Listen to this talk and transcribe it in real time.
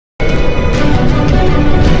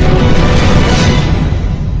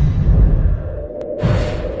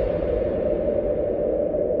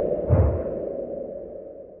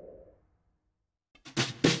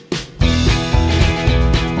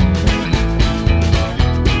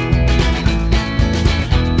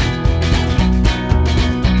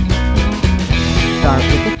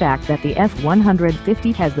fact that the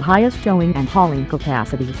F-150 has the highest towing and hauling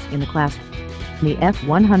capacities in the class. The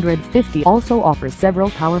F-150 also offers several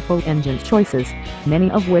powerful engine choices, many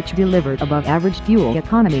of which deliver above-average fuel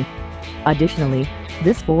economy. Additionally,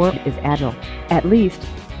 this Ford is agile, at least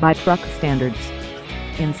by truck standards.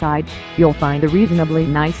 Inside, you'll find a reasonably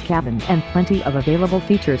nice cabin and plenty of available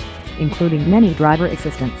features, including many driver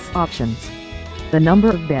assistance options. The number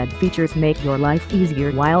of bed features make your life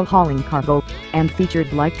easier while hauling cargo, and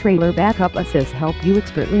features like trailer backup assist help you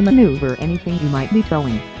expertly maneuver anything you might be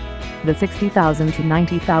towing. The 60,000 to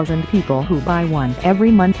 90,000 people who buy one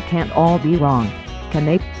every month can't all be wrong, can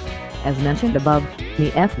they? As mentioned above,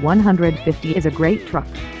 the F-150 is a great truck,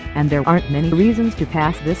 and there aren't many reasons to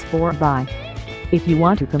pass this Ford by. If you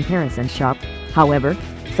want to comparison shop, however,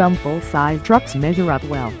 some full-size trucks measure up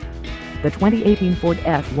well. The 2018 Ford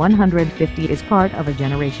F-150 is part of a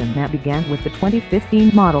generation that began with the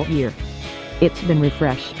 2015 model year. It's been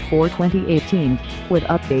refreshed for 2018, with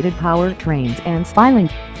updated powertrains and styling,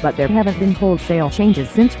 but there haven't been wholesale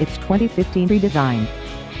changes since its 2015 redesign.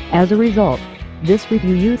 As a result, this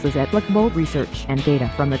review uses applicable research and data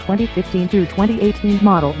from the 2015 through 2018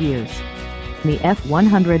 model years. The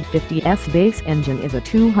F-150's base engine is a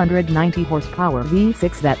 290 horsepower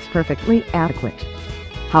V6 that's perfectly adequate.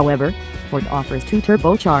 However, Ford offers two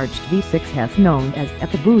turbocharged V6s known as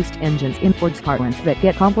EcoBoost engines in Ford's car that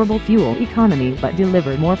get comparable fuel economy but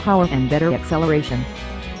deliver more power and better acceleration.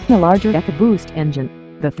 The larger EcoBoost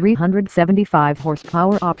engine, the 375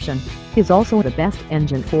 horsepower option, is also the best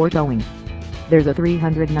engine for towing. There's a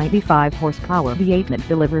 395 horsepower V8 that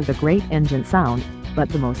delivers a great engine sound, but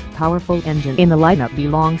the most powerful engine in the lineup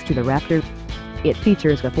belongs to the Raptor. It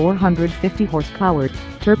features the 450 horsepower,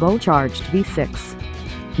 turbocharged V6.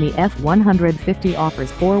 The F-150 offers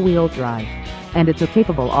four-wheel drive, and it's a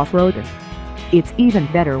capable off-roader. It's even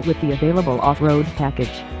better with the available off-road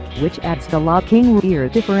package, which adds the locking rear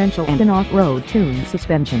differential and an off-road tuned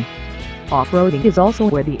suspension. Off-roading is also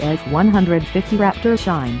where the F-150 Raptor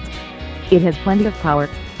shines. It has plenty of power,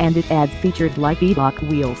 and it adds features like E-block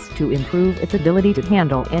wheels to improve its ability to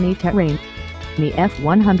handle any terrain. The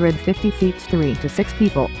F-150 seats 3 to 6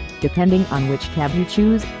 people, depending on which cab you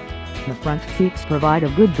choose. The front seats provide a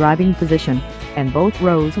good driving position, and both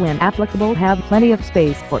rows when applicable have plenty of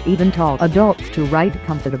space for even tall adults to ride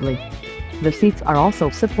comfortably. The seats are also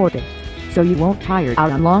supportive, so you won't tire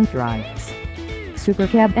out on long drives. Super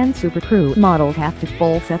Cab and Super Crew models have two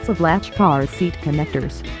full sets of latch car seat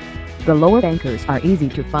connectors. The lower anchors are easy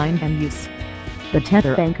to find and use. The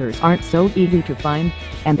center anchors aren't so easy to find,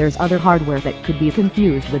 and there's other hardware that could be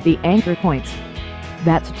confused with the anchor points.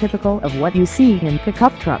 That's typical of what you see in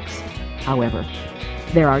pickup trucks. However,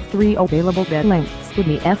 there are three available bed lengths with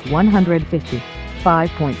the F-150,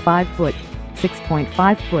 5.5 foot,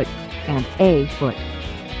 6.5 foot, and 8 foot.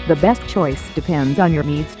 The best choice depends on your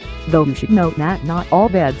needs, though you should note that not all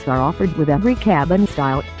beds are offered with every cabin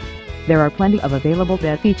style. There are plenty of available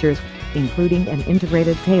bed features, including an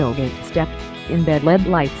integrated tailgate step, in-bed LED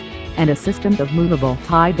lights, and a system of movable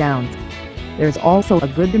tie-downs. There's also a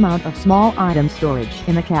good amount of small item storage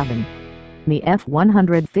in the cabin. The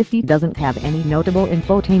F-150 doesn't have any notable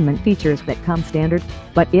infotainment features that come standard,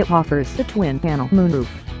 but it offers the twin-panel moonroof,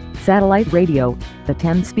 satellite radio, the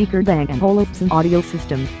 10-speaker Bang & Olufsen audio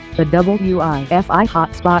system, the Wi-Fi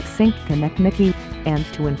hotspot Sync connectivity, and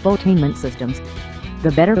two infotainment systems.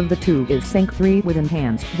 The better of the two is Sync 3 with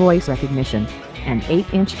enhanced voice recognition, an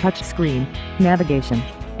 8-inch touchscreen, navigation,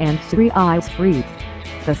 and Siri Eyes Free.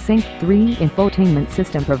 The Sync 3 infotainment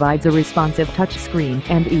system provides a responsive touchscreen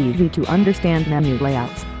and easy-to-understand menu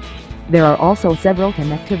layouts. There are also several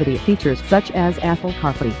connectivity features such as Apple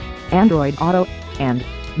CarPlay, Android Auto, and,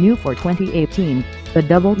 new for 2018, the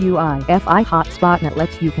Wi-Fi hotspot that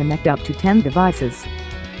lets you connect up to 10 devices.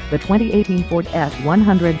 The 2018 Ford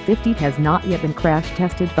F-150 has not yet been crash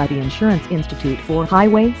tested by the Insurance Institute for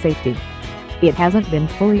Highway Safety. It hasn't been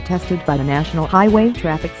fully tested by the National Highway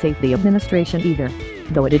Traffic Safety Administration either,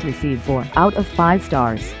 though it did receive 4 out of 5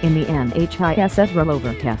 stars in the NHIS's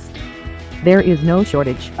rollover test. There is no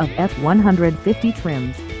shortage of F-150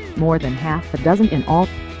 trims, more than half a dozen in all.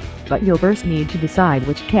 But you'll first need to decide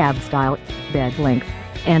which cab style, bed length,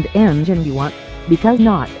 and engine you want, because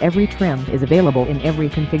not every trim is available in every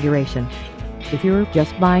configuration. If you're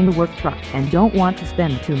just buying a work truck and don't want to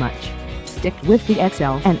spend too much, stick with the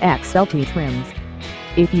XL and XLT trims.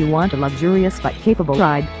 If you want a luxurious but capable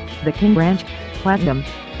ride, the King Ranch, Platinum,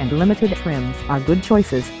 and Limited trims are good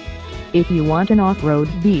choices. If you want an off-road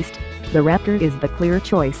beast, the Raptor is the clear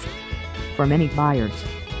choice. For many buyers,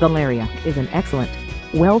 the Lariat is an excellent,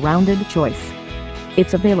 well-rounded choice.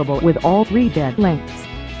 It's available with all 3 bed lengths,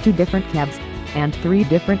 2 different cabs, and 3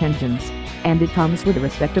 different engines, and it comes with a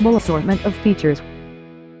respectable assortment of features.